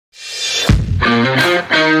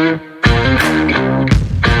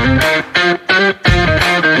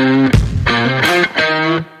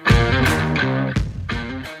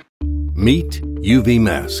Meet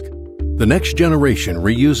UVMask, the next generation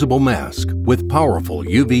reusable mask with powerful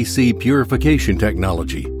UVC purification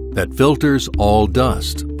technology that filters all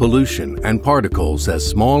dust, pollution, and particles as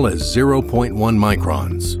small as 0.1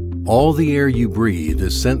 microns. All the air you breathe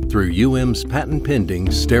is sent through UM's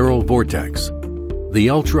patent-pending sterile vortex. The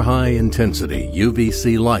ultra-high intensity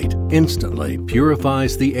UVC light instantly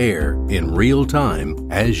purifies the air in real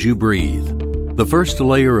time as you breathe. The first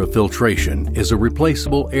layer of filtration is a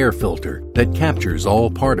replaceable air filter that captures all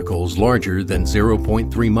particles larger than 0.3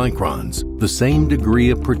 microns, the same degree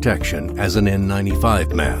of protection as an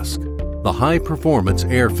N95 mask. The high-performance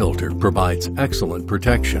air filter provides excellent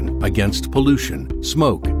protection against pollution,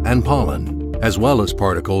 smoke, and pollen, as well as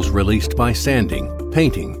particles released by sanding,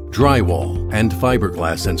 painting, drywall, and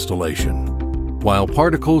fiberglass installation. While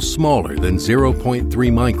particles smaller than 0.3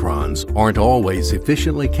 microns aren't always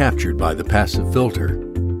efficiently captured by the passive filter,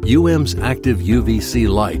 UM's active UVC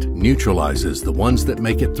light neutralizes the ones that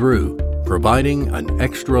make it through, providing an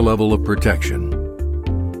extra level of protection.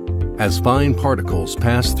 As fine particles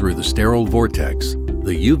pass through the sterile vortex,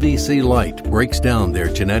 the UVC light breaks down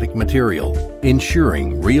their genetic material,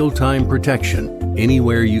 ensuring real-time protection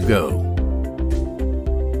anywhere you go.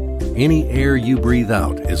 Any air you breathe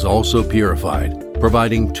out is also purified,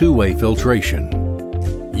 providing two-way filtration.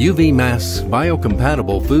 UVMask's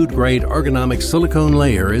biocompatible food-grade ergonomic silicone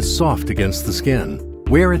layer is soft against the skin.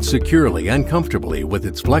 Wear it securely and comfortably with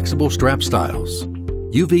its flexible strap styles.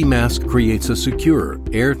 UVMask creates a secure,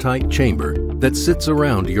 airtight chamber that sits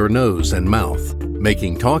around your nose and mouth,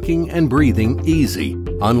 making talking and breathing easy,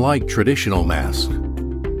 unlike traditional masks.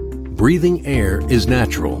 Breathing air is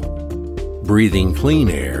natural. Breathing clean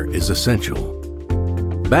air is essential.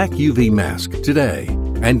 Back UVMask today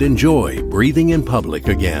and enjoy breathing in public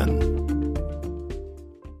again.